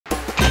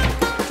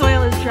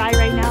dry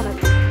right now.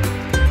 That's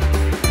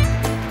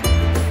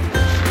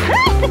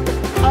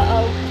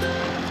uh-oh.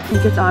 I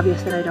think it's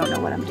obvious that I don't know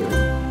what I'm doing.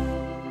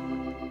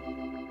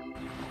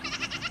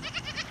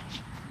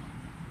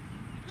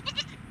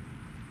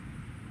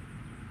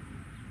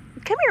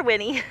 Come here,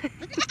 Winnie.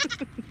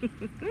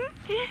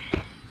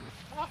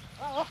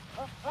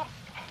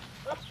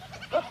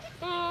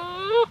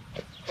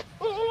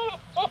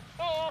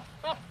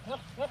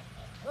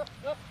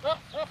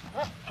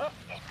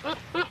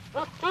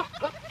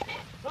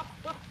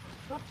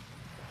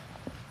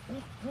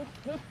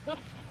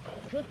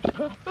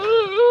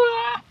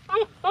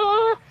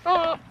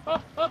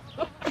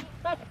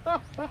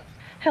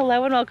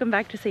 Hello and welcome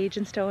back to Sage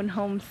and Stone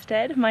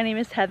Homestead. My name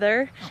is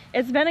Heather.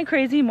 It's been a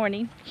crazy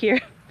morning here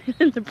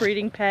in the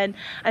breeding pen.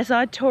 I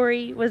saw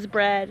Tori was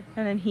bred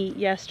and in heat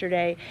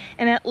yesterday,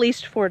 and at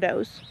least 4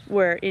 does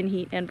were in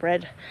heat and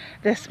bred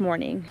this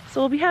morning.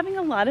 So we'll be having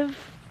a lot of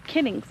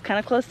kiddings kind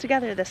of close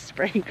together this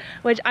spring,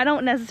 which I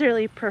don't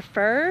necessarily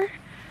prefer.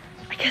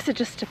 I guess it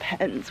just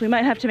depends. We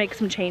might have to make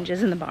some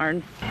changes in the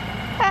barn.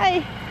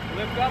 Hi.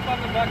 Lift up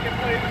on the bucket,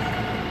 please.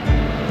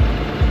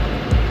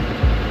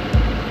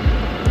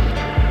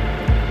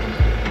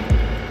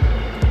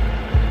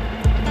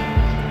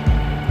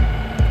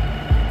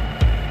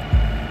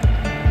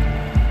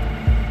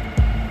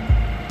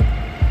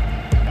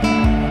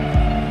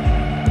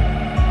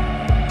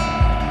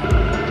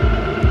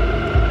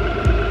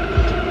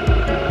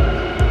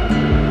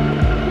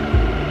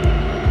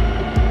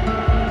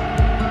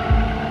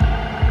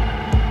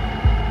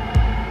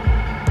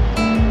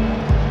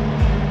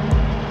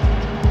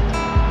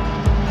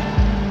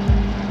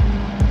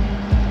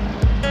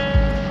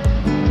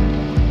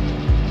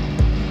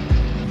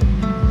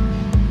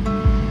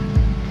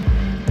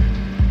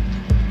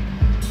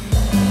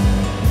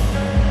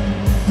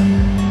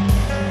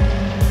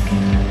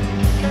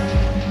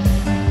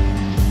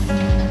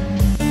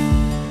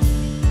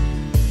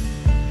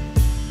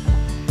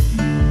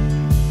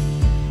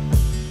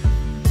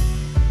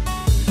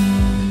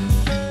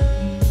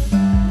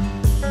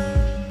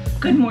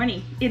 Good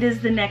morning. It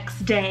is the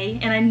next day,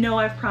 and I know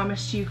I've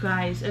promised you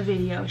guys a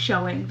video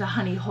showing the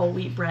honey whole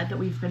wheat bread that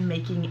we've been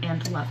making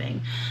and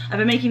loving. I've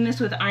been making this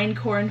with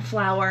einkorn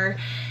flour,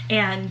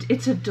 and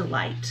it's a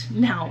delight.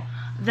 Now,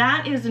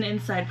 that is an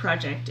inside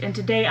project, and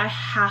today I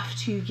have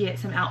to get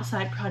some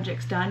outside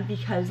projects done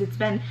because it's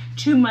been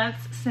 2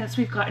 months since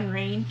we've gotten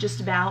rain, just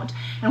about,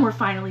 and we're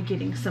finally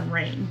getting some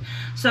rain.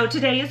 So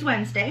today is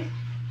Wednesday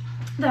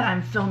that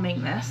I'm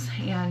filming this,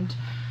 and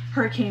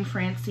Hurricane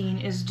Francine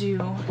is due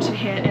to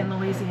hit in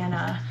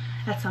Louisiana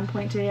at some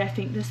point today, I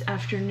think this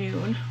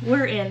afternoon.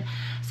 We're in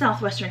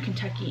southwestern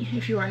Kentucky,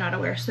 if you are not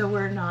aware, so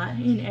we're not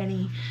in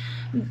any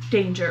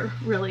danger,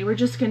 really. We're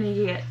just gonna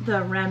get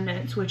the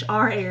remnants, which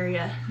our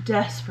area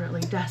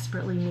desperately,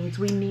 desperately needs.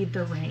 We need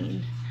the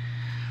rain.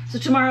 So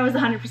tomorrow is a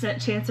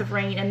 100% chance of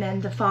rain, and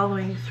then the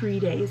following 3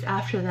 days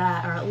after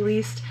that are at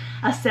least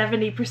a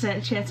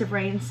 70% chance of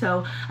rain.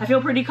 So I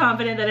feel pretty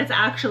confident that it's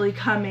actually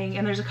coming,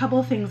 and there's a couple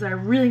of things that I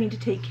really need to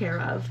take care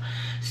of.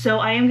 So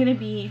I am gonna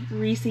be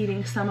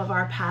reseeding some of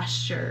our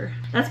pasture.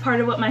 That's part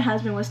of what my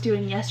husband was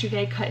doing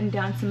yesterday, cutting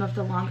down some of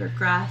the longer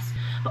grass.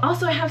 But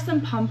also I have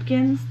some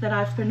pumpkins that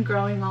I've been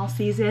growing all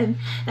season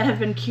that have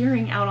been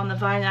curing out on the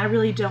vine. I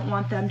really don't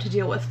want them to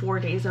deal with 4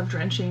 days of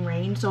drenching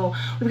rain. So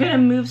we're gonna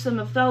move some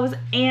of those,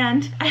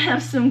 and I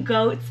have some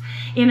goats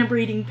in a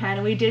breeding pen,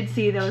 and we did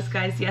see those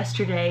guys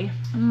yesterday.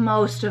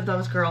 Most of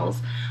those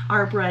girls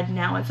are bred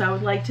now, and so I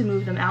would like to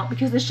move them out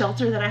because the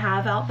shelter that I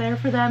have out there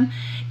for them,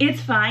 it's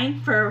fine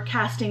for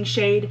casting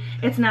shade.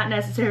 It's not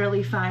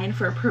necessarily fine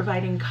for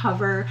providing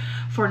cover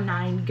for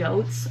 9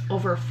 goats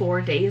over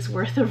 4 days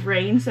worth of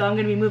rain. So I'm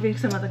gonna be moving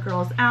some of the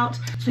girls out.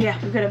 So yeah,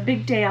 we've got a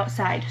big day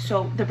outside,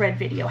 so the bread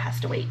video has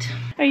to wait.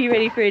 Are you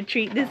ready for a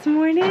treat this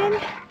morning?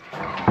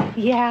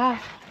 Yeah.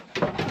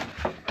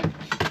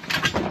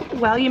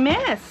 Well, you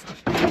missed.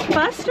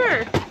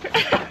 Buster.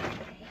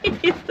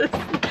 He's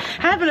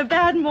having a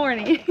bad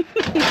morning.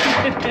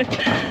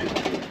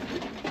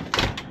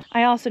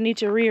 I also need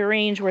to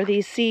rearrange where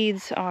these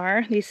seeds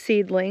are, these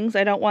seedlings.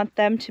 I don't want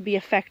them to be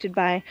affected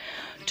by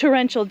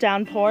torrential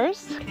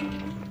downpours.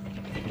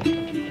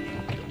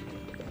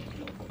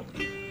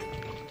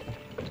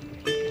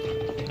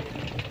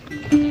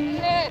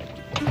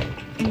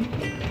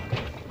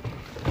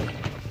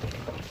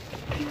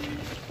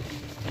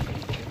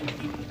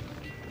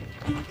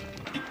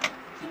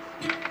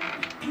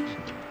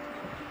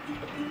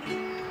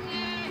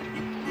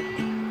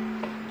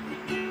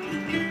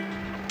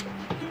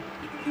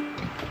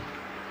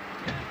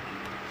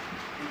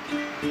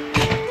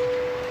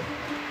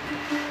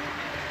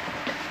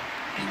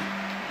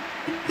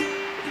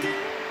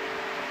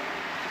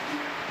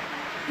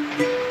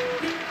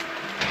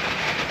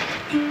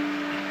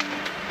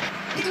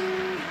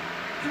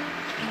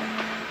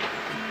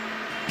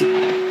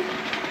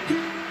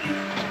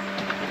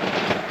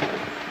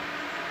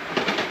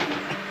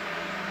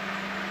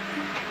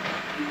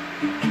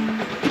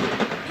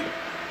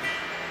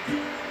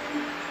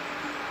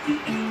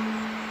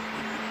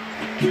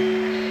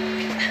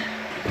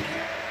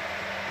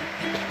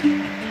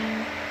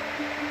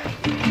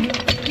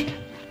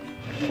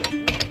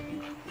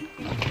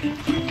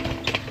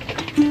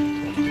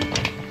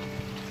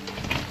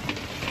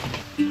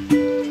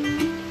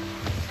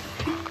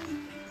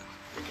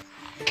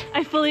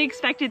 I fully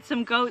expected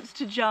some goats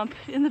to jump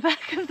in the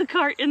back of the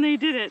cart and they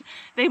didn't.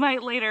 They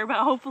might later, but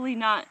hopefully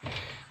not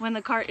when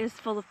the cart is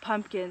full of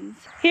pumpkins.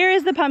 Here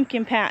is the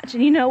pumpkin patch,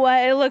 and you know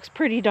what? It looks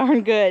pretty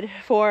darn good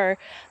for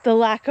the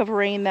lack of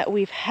rain that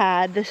we've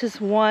had. This is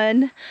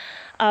one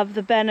of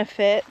the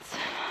benefits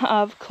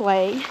of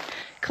clay.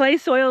 Clay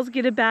soils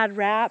get a bad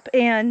rap,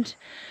 and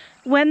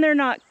when they're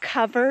not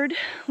covered,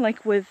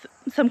 like with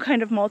some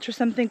kind of mulch or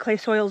something, clay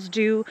soils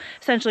do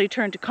essentially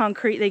turn to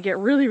concrete. They get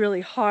really,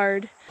 really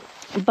hard.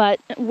 But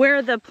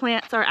where the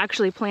plants are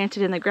actually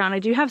planted in the ground, I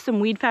do have some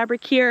weed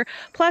fabric here,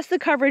 plus the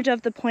coverage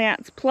of the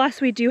plants,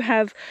 plus we do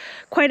have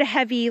quite a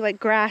heavy like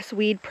grass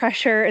weed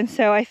pressure, and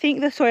so I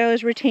think the soil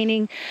is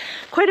retaining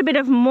quite a bit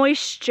of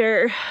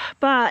moisture,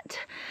 but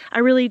I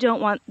really don't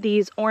want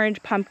these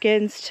orange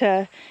pumpkins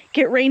to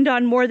get rained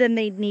on more than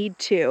they need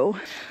to.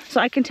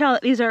 So I can tell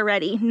that these are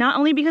ready, not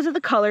only because of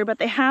the color, but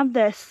they have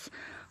this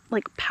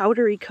like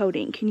powdery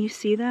coating. Can you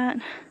see that?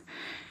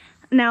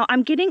 Now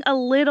I'm getting a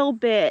little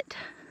bit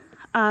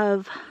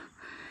of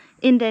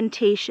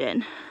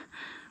indentation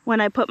when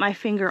I put my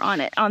finger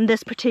on it, on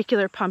this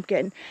particular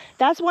pumpkin.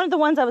 That's one of the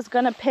ones I was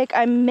gonna pick.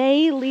 I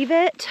may leave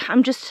it.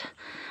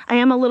 I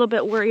am a little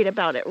bit worried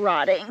about it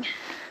rotting.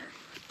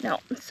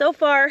 Now, so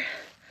far,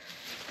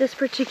 this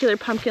particular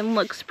pumpkin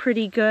looks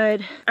pretty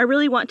good. I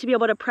really want to be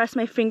able to press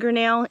my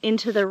fingernail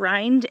into the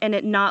rind and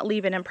it not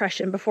leave an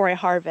impression before I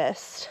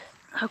harvest.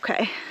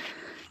 Okay,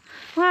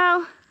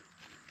 well,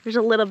 there's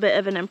a little bit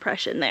of an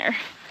impression there.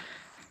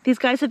 These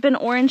guys have been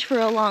orange for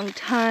a long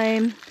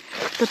time.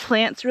 The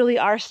plants really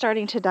are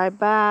starting to die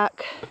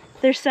back.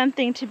 There's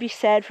something to be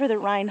said for the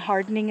rind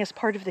hardening as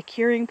part of the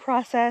curing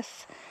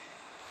process.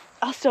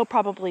 I'll still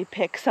probably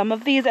pick some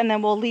of these and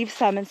then we'll leave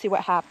some and see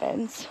what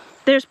happens.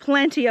 There's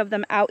plenty of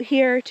them out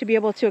here to be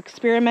able to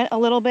experiment a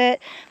little bit.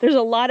 There's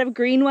a lot of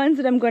green ones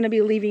that I'm going to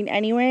be leaving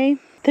anyway.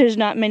 There's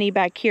not many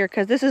back here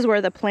because this is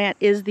where the plant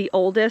is the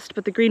oldest,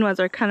 but the green ones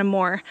are kind of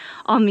more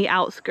on the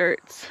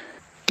outskirts.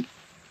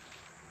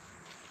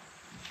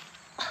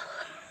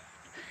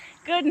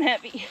 Good and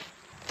heavy.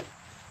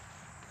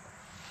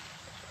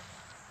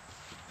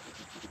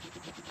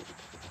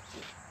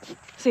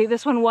 See,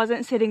 this one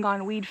wasn't sitting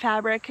on weed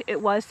fabric. It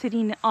was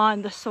sitting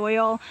on the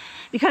soil.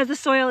 Because the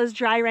soil is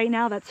dry right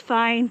now, that's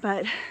fine,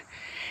 but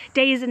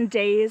days and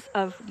days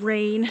of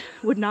rain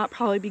would not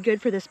probably be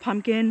good for this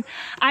pumpkin.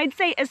 I'd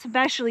say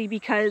especially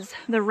because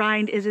the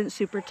rind isn't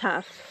super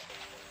tough.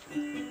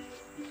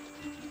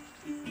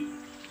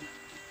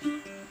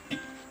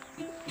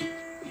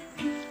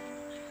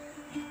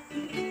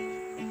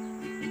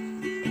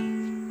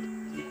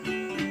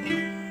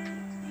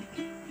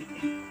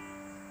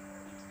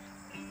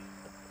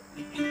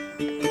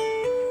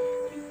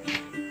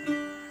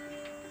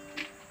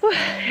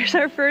 Here's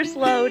our first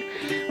load.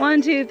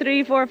 1, 2,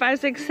 3, 4, 5,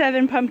 6,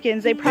 7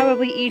 pumpkins. They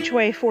probably each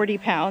weigh 40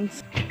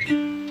 pounds.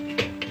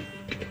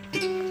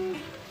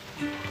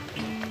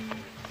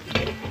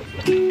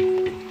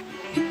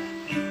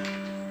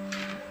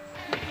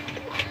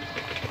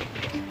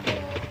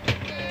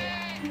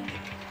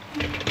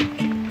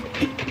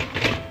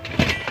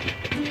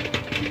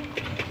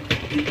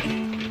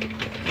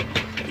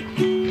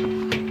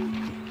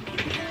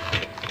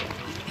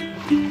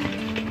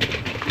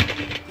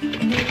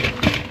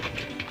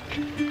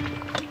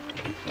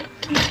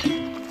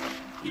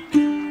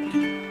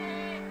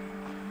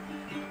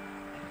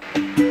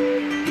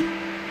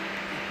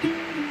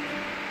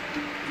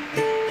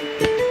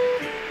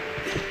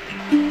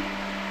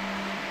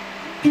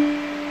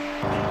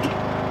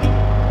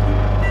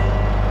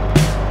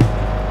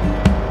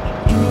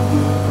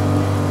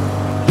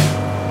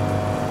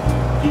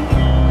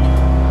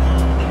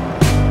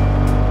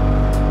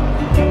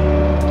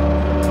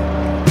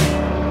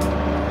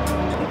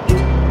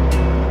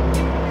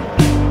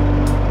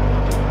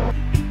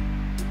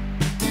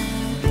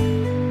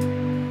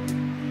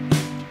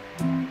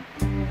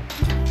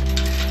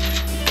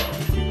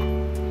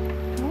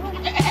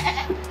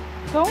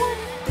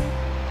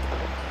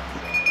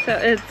 So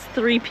it's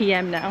 3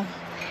 p.m. now.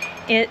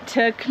 It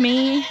took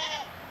me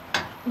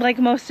like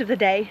most of the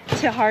day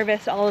to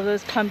harvest all of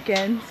those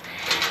pumpkins.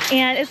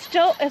 And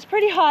it's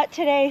pretty hot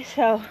today,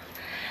 so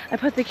I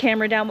put the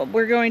camera down, but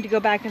we're going to go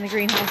back in the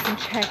greenhouse and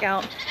check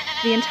out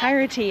the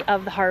entirety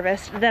of the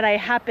harvest that I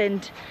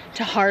happened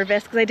to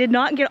harvest, because I did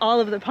not get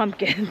all of the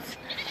pumpkins.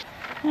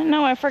 Oh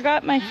no, I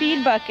forgot my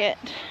feed bucket.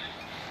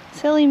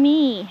 Silly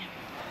me.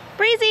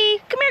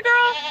 Breezy, come here,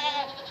 girl.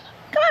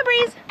 Come on,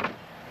 Breeze.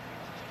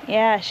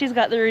 Yeah, she's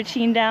got the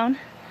routine down.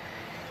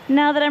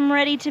 Now that I'm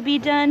ready to be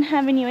done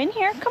having you in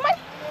here, come on.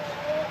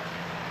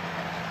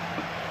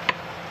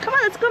 Come on,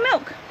 let's go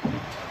milk.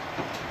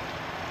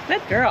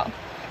 Good girl.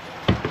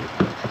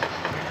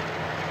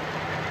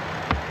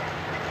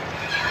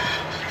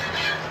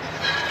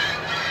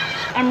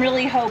 I'm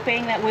really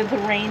hoping that with the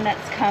rain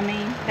that's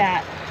coming,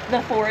 that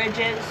the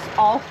forages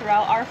all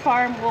throughout our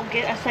farm will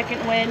get a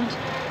second wind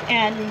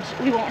and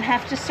we won't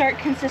have to start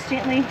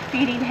consistently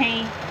feeding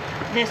hay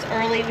this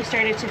early. We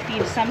started to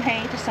feed some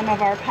hay to some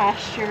of our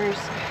pastures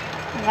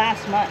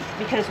last month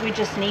because we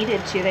just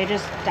needed to. They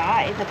just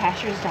died. The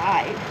pastures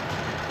died.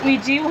 We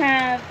do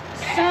have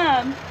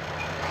some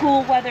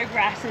cool weather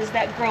grasses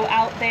that grow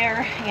out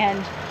there,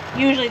 and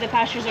usually the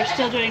pastures are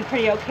still doing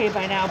pretty okay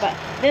by now, but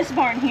this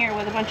barn here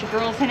with a bunch of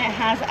girls in it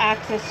has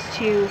access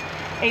to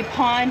a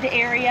pond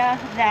area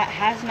that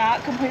has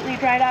not completely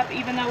dried up,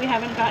 even though we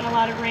haven't gotten a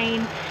lot of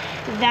rain.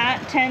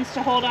 That tends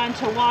to hold on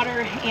to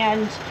water,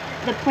 and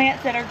the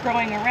plants that are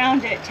growing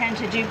around it tend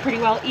to do pretty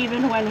well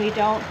even when we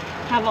don't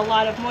have a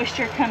lot of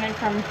moisture coming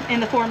from in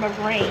the form of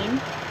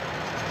rain.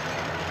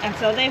 And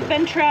so they've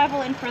been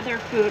traveling for their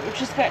food,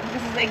 which is good.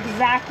 This is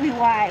exactly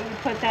why we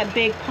put that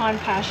big pond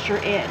pasture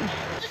in.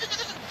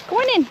 Go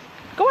on in.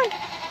 Go on.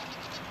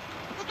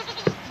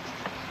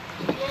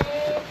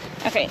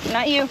 Okay,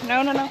 not you.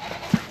 No, no, no.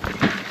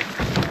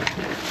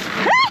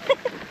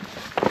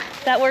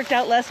 That worked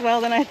out less well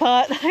than I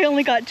thought. I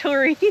only got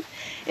Tori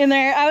in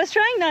there. I was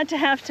trying not to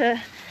have to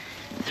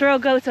throw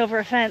goats over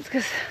a fence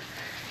because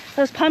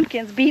those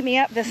pumpkins beat me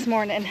up this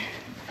morning.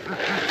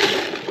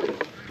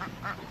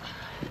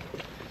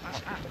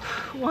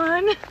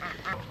 1,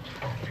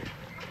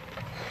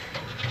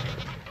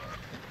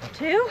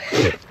 2,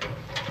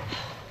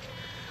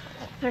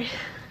 3.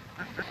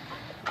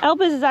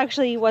 Elvis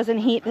actually was in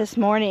heat this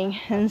morning,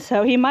 and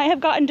so he might have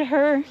gotten to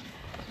her.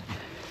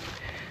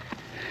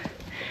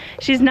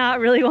 She's not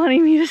really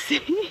wanting me to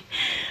see.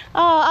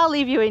 Oh, I'll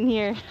leave you in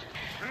here.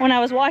 When I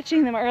was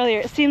watching them earlier,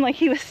 it seemed like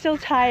he was still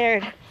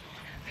tired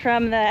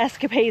from the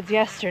escapades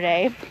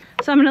yesterday.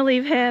 So I'm gonna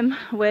leave him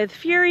with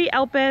Fury,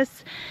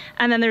 Elvis,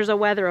 and then there's a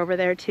weather over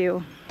there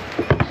too.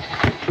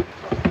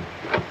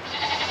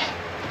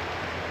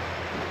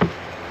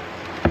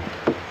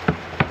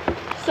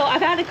 So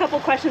I've had a couple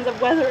questions of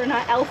whether or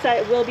not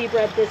Elsa will be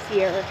bred this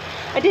year.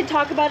 I did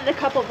talk about it a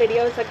couple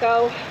videos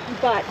ago,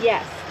 but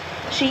yes,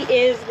 she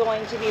is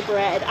going to be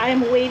bred. I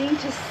am waiting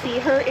to see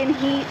her in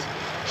heat.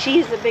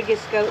 She's the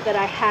biggest goat that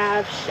I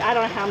have. I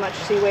don't know how much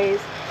she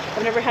weighs.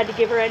 I've never had to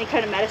give her any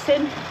kind of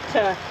medicine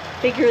to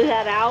figure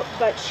that out,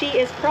 but she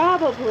is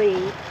probably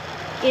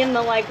in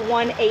the like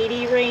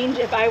 180 range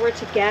if I were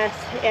to guess.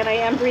 And I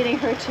am breeding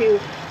her to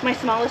my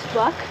smallest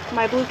buck,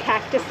 my blue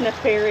cactus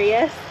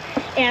nefarious.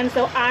 And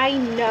so I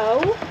know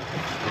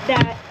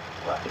that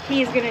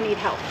he's gonna need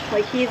help.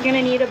 Like, he's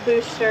gonna need a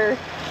booster.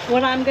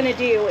 What I'm gonna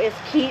do is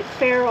keep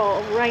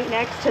Feral right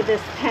next to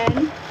this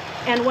pen,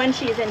 and when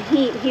she's in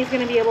heat, he's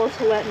gonna be able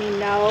to let me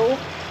know.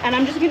 And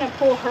I'm just gonna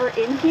pull her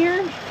in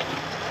here,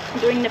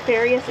 bring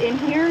Nefarious in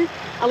here,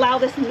 allow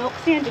this milk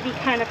stand to be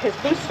kind of his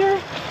booster,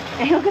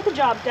 and he'll get the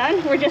job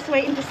done. We're just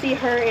waiting to see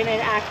her in an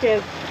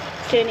active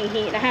standing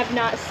heat, and I have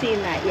not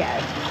seen that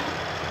yet.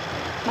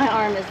 My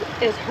arm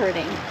is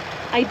hurting.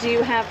 I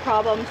do have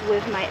problems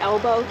with my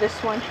elbow, this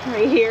one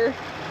right here,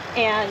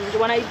 and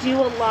when I do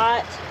a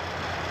lot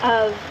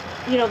of,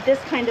 you know, this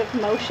kind of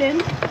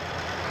motion,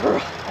 oh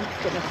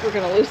my goodness, we're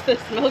gonna lose this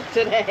milk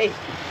today.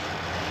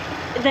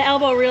 The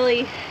elbow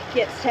really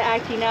gets to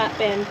acting up,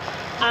 and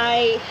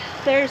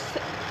there's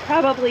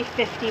probably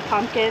 50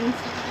 pumpkins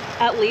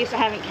at least. I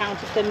haven't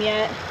counted them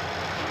yet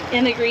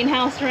in the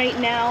greenhouse right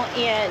now,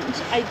 and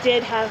I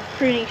did have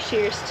pruning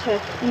shears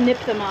to nip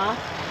them off,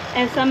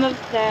 and some of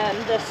them,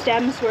 the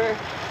stems were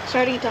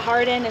starting to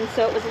harden, and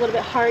so it was a little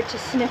bit hard to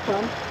snip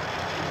them,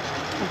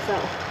 and so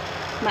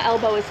my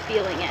elbow is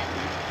feeling it.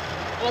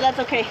 Well, that's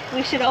okay.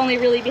 We should only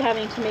really be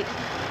having to make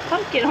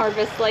pumpkin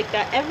harvests like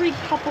that every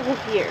couple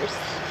of years.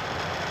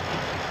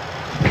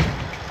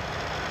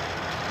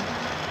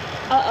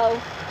 Uh-oh.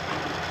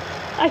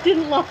 I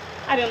didn't lock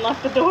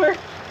the door.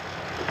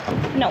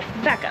 No,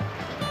 back up.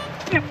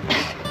 No.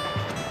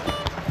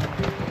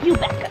 You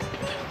back up.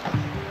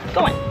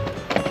 Go on.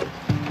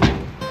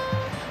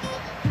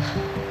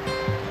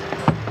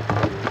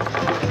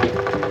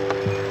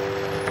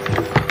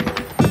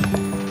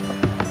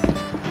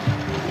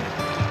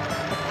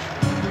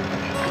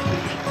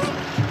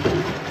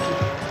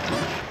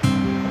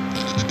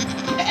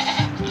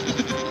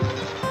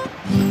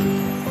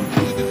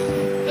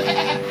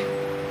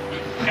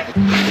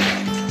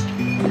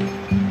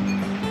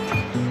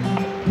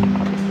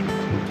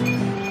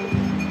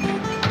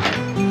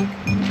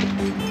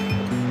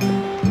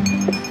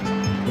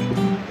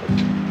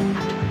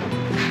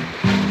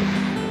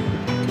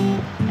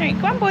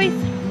 Come on, boys.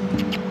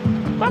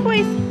 Come on,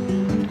 boys.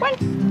 Come on.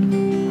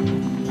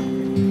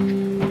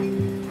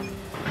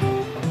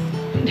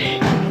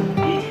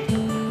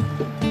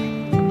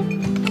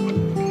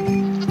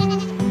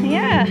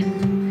 Yeah.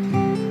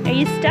 Are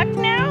you stuck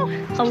now?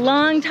 A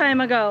long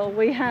time ago,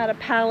 we had a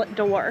pallet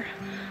door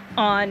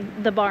on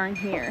the barn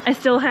here. I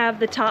still have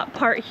the top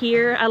part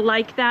here. I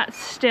like that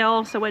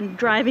still, so when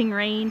driving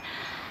rain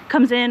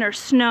comes in or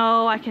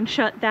snow, I can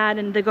shut that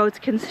and the goats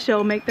can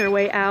still make their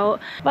way out.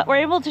 But we're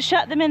able to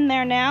shut them in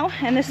there now,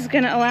 and this is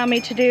gonna allow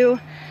me to do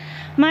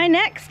my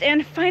next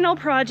and final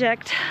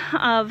project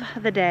of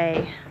the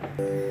day.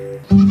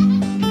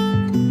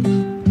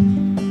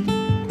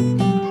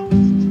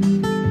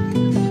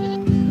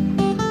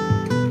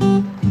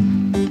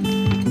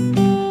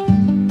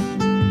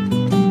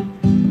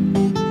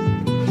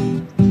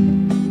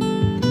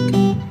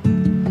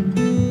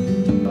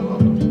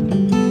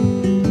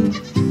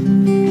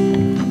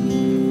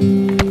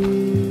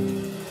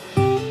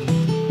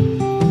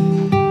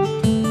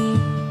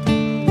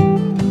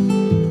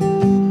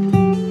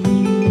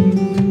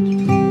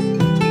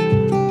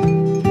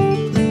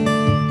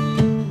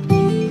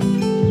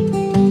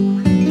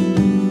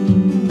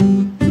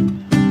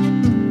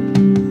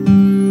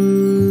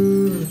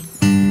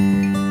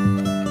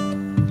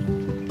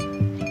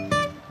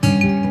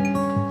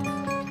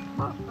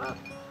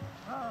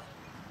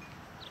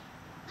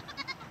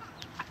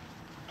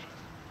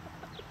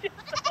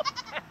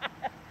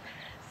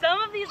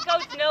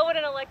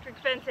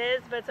 electric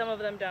fences, but some of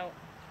them don't.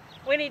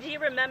 Winnie, do you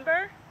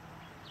remember?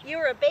 You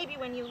were a baby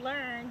when you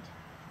learned.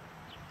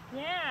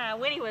 Yeah,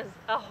 Winnie was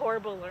a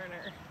horrible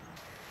learner.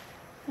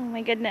 Oh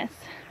my goodness,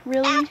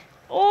 really?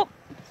 Oh,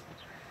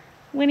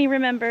 Winnie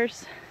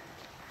remembers.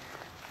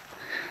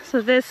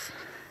 So this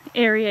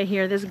area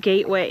here, this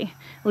gateway,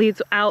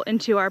 leads out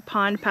into our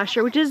pond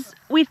pasture, which is,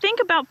 we think,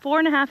 about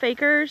 4.5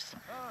 acres.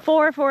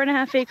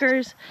 4.5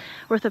 acres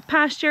worth of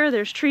pasture.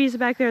 There's trees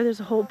back there, there's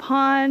a whole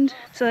pond.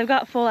 So I've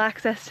got full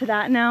access to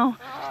that now,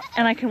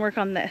 and I can work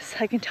on this.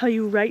 I can tell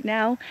you right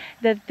now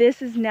that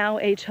this is now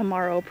a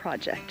tomorrow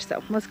project.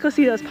 So let's go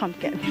see those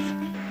pumpkins.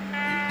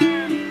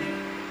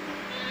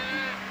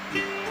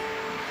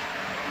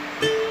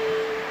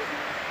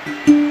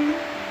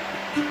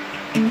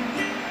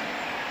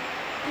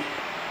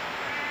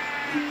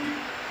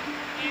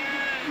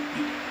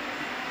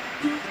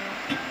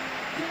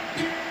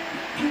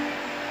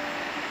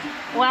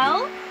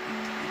 Well,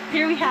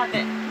 here we have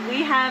it.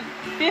 We have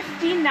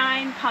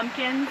 59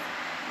 pumpkins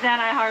that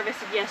I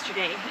harvested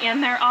yesterday,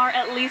 and there are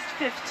at least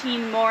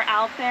 15 more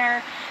out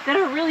there that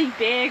are really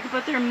big,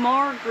 but they're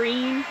more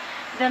green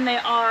than they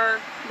are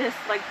this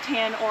like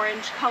tan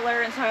orange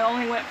color, and so I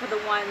only went for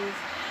the ones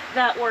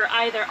that were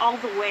either all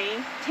the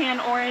way tan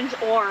orange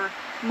or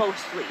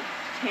mostly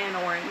tan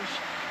orange.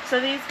 So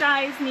these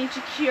guys need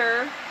to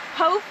cure,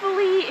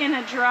 hopefully in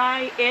a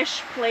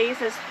dry-ish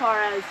place as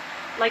far as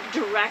like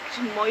direct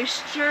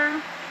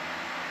moisture.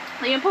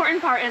 The important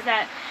part is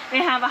that they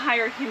have a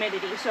higher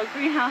humidity, so a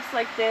greenhouse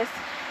like this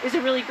is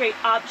a really great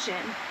option.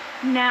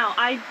 Now,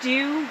 I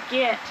do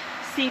get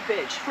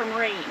seepage from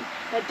rain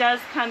that does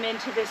come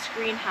into this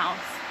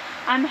greenhouse.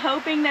 I'm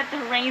hoping that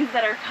the rains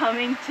that are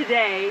coming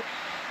today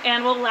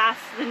and will last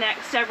the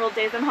next several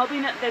days, I'm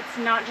hoping that that's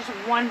not just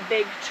one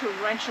big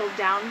torrential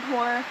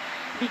downpour.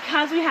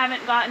 Because we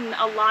haven't gotten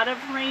a lot of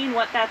rain,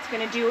 what that's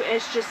going to do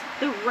is just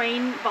the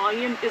rain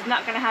volume is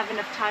not going to have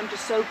enough time to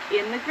soak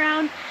in the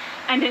ground,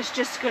 and it's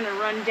just going to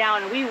run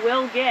down, and we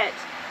will get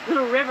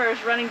little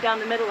rivers running down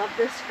the middle of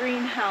this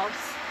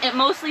greenhouse. It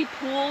mostly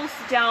pools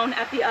down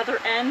at the other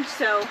end,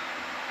 so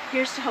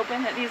here's to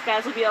hoping that these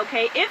guys will be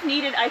okay. If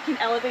needed, I can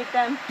elevate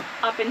them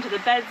up into the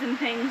beds and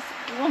things.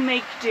 We'll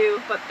make do,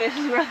 but this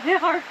is where they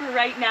are for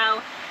right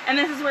now, and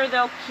this is where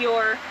they'll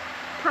cure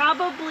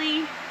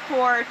probably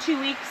for 2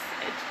 weeks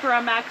for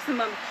a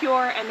maximum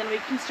cure, and then we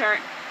can start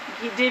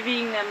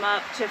divvying them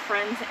up to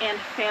friends and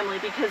family,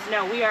 because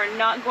no, we are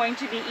not going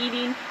to be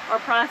eating or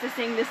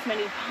processing this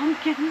many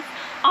pumpkins.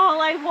 All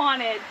I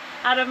wanted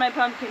out of my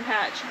pumpkin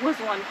patch was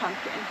one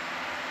pumpkin,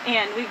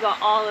 and we got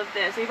all of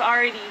this. We've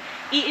already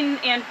eaten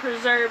and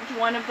preserved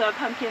one of the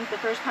pumpkins, the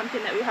first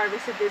pumpkin that we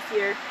harvested this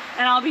year,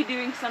 and I'll be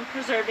doing some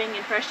preserving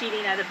and fresh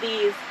eating out of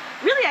these.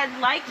 Really, I'd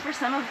like for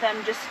some of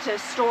them just to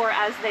store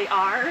as they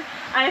are.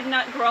 I have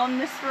not grown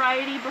this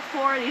variety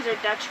before. These are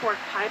Dutch fork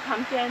pie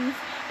pumpkins,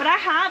 but I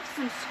have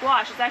some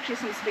squash. It's actually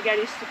some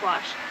spaghetti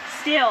squash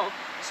still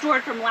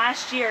stored from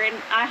last year, and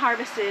I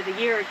harvested it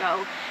a year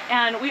ago,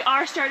 and we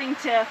are starting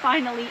to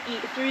finally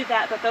eat through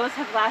that, but those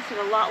have lasted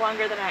a lot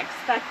longer than I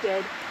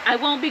expected. I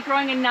won't be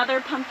growing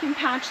another pumpkin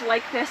patch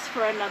like this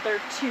for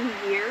another 2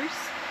 years,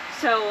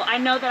 so I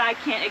know that I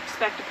can't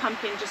expect a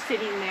pumpkin just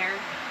sitting there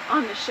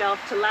on the shelf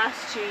to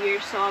last 2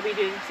 years, so I'll be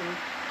doing some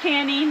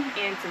canning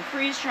and some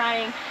freeze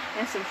drying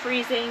and some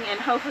freezing, and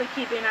hopefully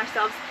keeping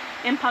ourselves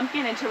in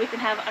pumpkin until we can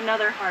have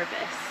another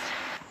harvest.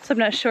 So I'm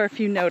not sure if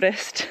you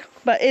noticed,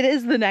 but it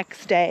is the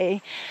next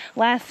day.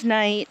 Last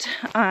night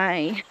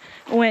I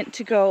went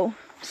to go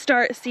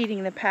start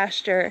seeding the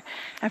pasture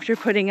after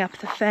putting up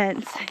the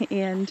fence,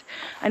 and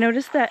I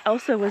noticed that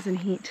Elsa was in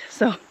heat,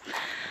 so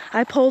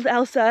I pulled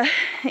Elsa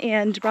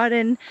and brought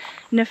in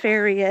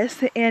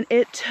Nefarious, and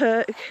it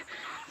took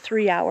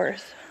 3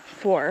 hours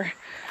for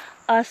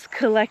us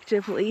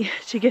collectively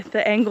to get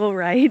the angle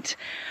right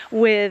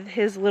with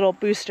his little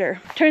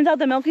booster. Turns out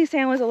the milking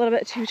stand was a little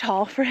bit too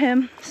tall for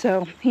him,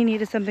 so he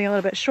needed something a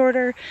little bit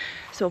shorter.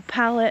 So a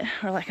pallet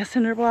or like a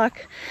cinder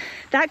block,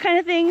 that kind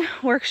of thing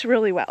works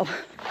really well.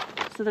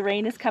 So the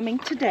rain is coming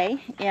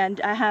today,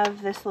 and I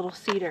have this little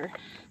cedar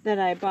that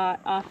I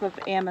bought off of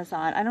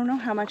Amazon. I don't know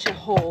how much it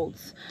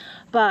holds,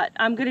 but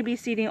I'm going to be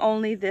seeding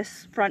only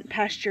this front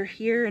pasture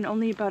here, and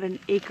only about an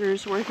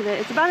acre's worth of it.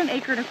 It's about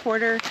 1.25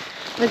 acres.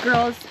 The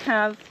girls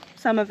have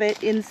some of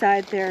it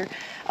inside their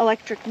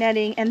electric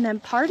netting, and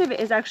then part of it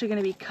is actually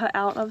going to be cut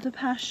out of the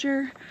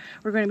pasture.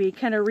 We're going to be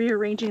kind of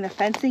rearranging the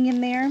fencing in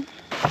there,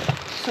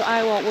 so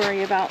I won't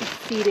worry about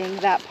seeding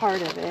that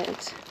part of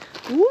it.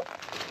 Whoop.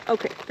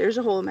 Okay, there's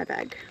a hole in my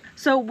bag.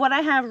 So what I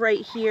have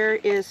right here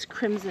is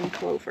crimson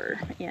clover,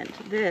 and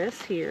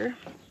this here,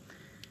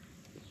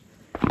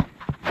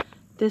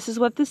 this is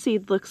what the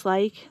seed looks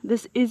like.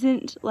 This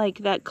isn't like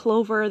that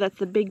clover that's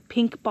the big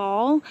pink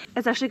ball.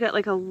 It's actually got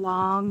like a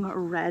long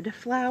red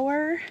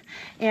flower,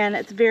 and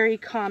it's very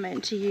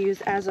common to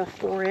use as a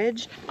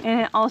forage,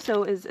 and it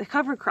also is a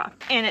cover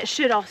crop, and it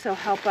should also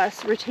help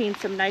us retain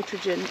some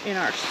nitrogen in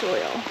our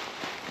soil.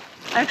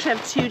 I actually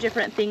have 2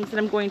 different things that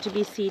I'm going to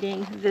be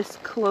seeding: this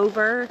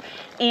clover,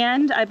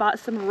 and I bought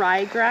some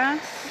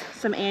ryegrass,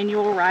 some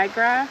annual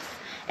ryegrass,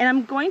 And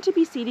I'm going to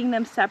be seeding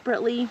them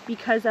separately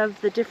because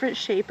of the different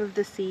shape of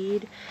the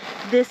seed.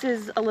 This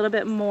is a little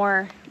bit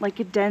more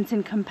like dense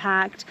and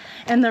compact,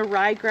 and the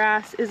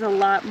ryegrass is a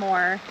lot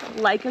more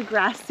like a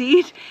grass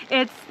seed.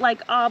 It's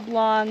like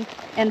oblong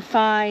and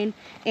fine,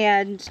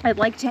 and I'd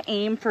like to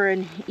aim for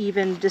an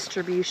even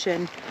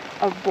distribution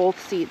of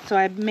both seeds, so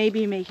I may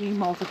be making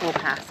multiple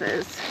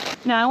passes.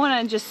 Now I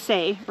want to just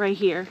say right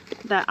here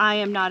that I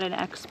am not an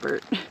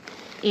expert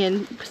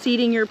in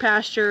seeding your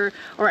pasture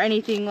or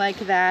anything like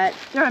that.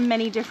 There are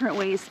many different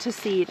ways to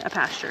seed a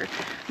pasture.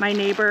 My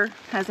neighbor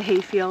has a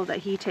hayfield that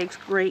he takes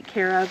great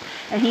care of,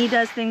 and he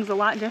does things a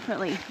lot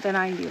differently than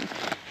I do.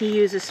 He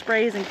uses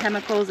sprays and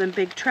chemicals and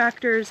big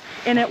tractors,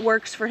 and it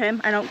works for him.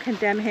 I don't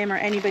condemn him or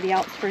anybody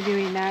else for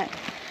doing that.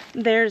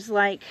 There's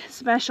like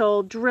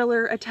special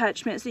driller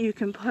attachments that you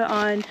can put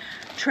on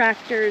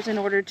tractors in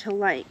order to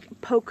like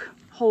poke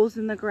holes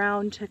in the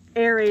ground to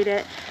aerate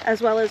it,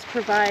 as well as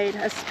provide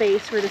a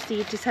space for the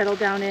seed to settle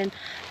down in.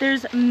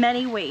 There's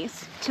many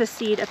ways to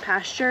seed a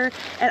pasture,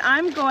 and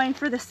I'm going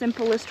for the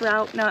simplest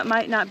route. Now it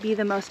might not be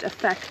the most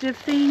effective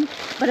thing,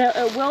 but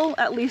it will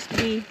at least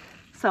be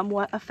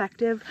somewhat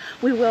effective.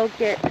 We will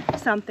get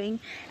something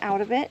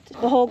out of it.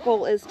 The whole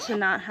goal is to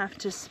not have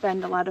to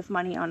spend a lot of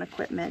money on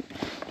equipment.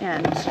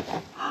 And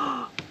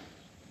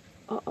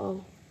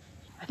uh-oh,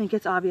 I think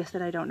it's obvious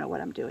that I don't know what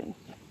I'm doing,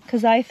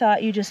 because I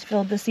thought you just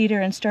filled the seeder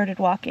and started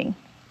walking.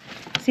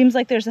 Seems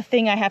like there's a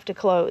thing I have to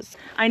close.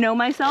 I know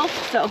myself,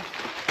 so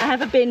I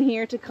have a bin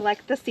here to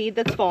collect the seed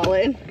that's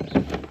fallen.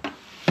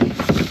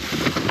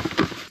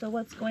 So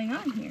what's going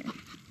on here?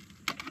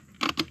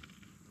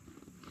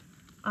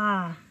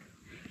 Ah,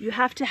 you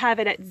have to have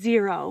it at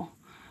 0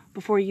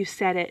 before you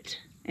set it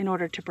in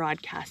order to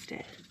broadcast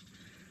it.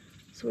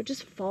 So it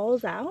just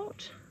falls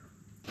out.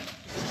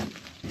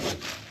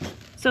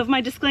 So if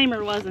my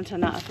disclaimer wasn't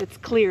enough, it's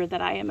clear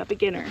that I am a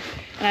beginner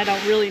and I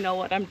don't really know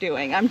what I'm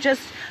doing. I'm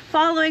just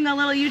following a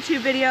little YouTube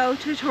video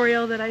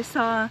tutorial that I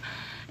saw,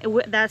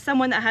 that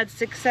someone that had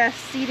success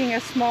seeding a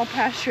small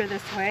pasture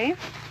this way,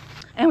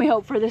 and we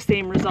hope for the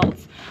same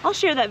results. I'll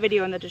share that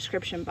video in the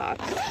description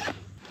box.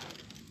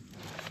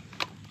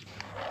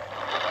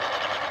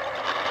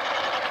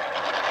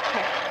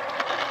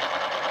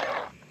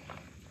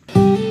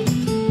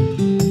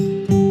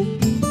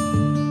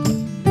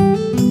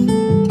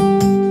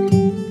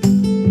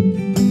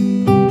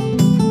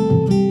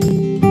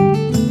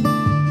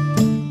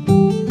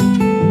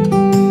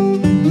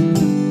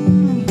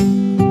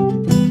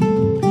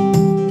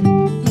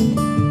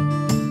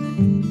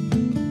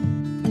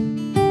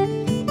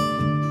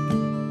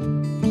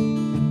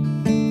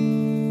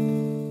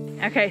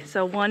 Okay,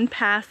 so one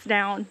pass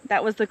down,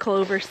 that was the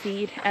clover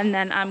seed, and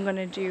then I'm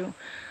gonna do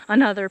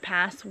another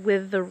pass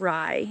with the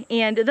rye.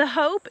 And the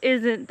hope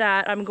isn't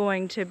that I'm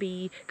going to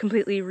be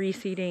completely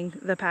reseeding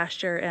the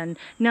pasture and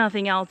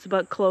nothing else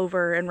but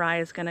clover and rye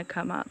is gonna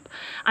come up.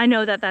 I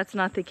know that that's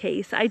not the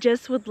case. I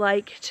just would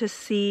like to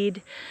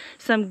seed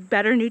some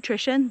better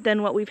nutrition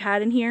than what we've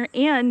had in here,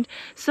 and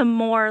some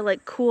more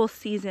like cool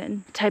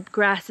season type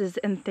grasses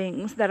and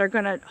things that are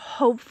gonna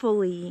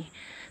hopefully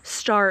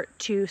start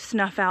to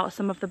snuff out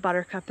some of the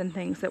buttercup and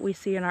things that we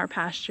see in our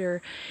pasture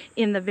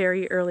in the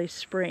very early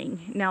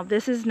spring. Now,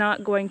 this is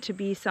not going to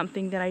be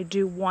something that I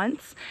do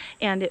once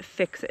and it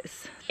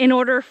fixes. In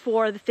order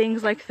for the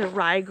things like the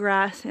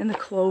ryegrass and the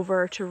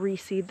clover to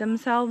reseed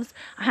themselves,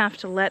 I have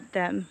to let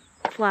them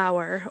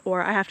flower,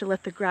 or I have to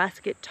let the grass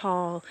get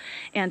tall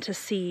and to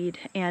seed,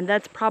 and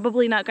that's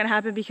probably not going to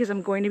happen because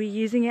I'm going to be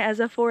using it as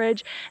a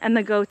forage and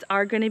the goats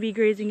are going to be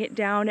grazing it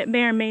down. It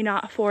may or may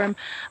not form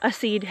a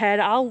seed head.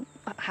 I'll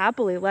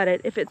happily let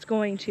it if it's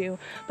going to,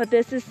 but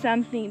this is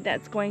something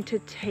that's going to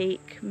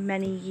take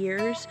many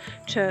years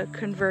to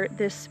convert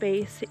this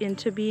space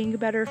into being a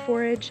better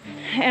forage,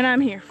 and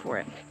I'm here for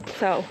it.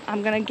 So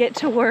I'm gonna get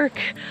to work.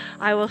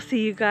 I will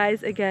see you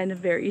guys again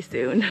very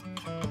soon.